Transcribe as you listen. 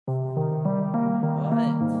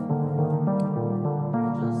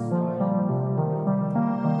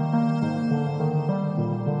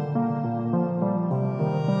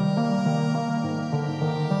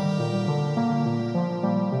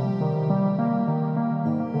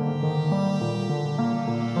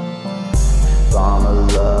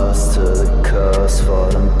Vamalos to the coast for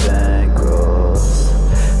them bankrolls.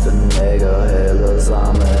 The nigga halos,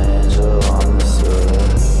 I'm an angel on this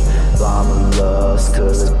earth. Vamalos to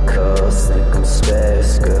the coast, think I'm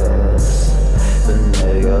space girls. The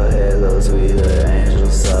nigga halos, we the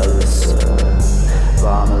angels of this earth.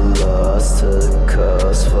 Vamalos to the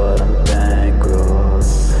coast for them bankrolls.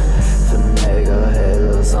 The nigga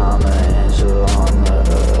halos, I'm an angel on the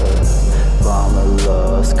earth.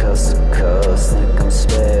 Vamalos, coast to coast, think I'm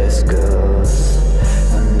space girls.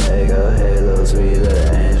 The nigga halos, we the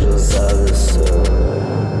angels of the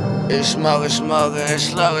earth. It's Smug, it's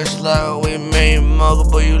Slug, we made mugger,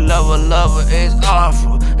 but you lover, it's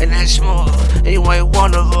awful, and that's small. Anyway,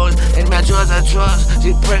 one of us, and my trust I trust.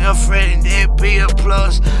 She bring a friend, it be a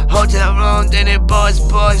plus. Hotel room, then it buzz.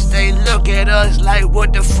 They look at us like,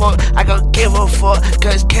 what the fuck? I gon' give a fuck,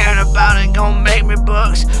 cause caring about it gon' make me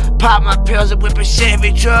bucks. Pop my pills and whippin'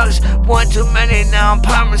 Chevy trucks. One too many, now I'm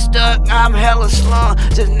perma stuck. I'm hella slung,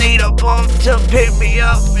 just need a bump to pick me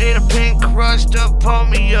up. Need a pink crush to pull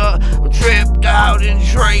me up. I'm dripped out and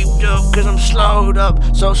draped up, cause I'm slowed up,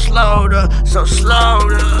 so slowed up.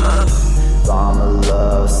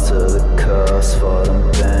 Vamalos to the coast for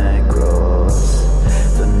them bankrolls.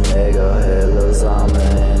 The nigga halos, I'm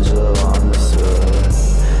an angel on this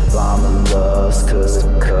earth. Vamalos to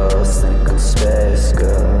the coast, think I'm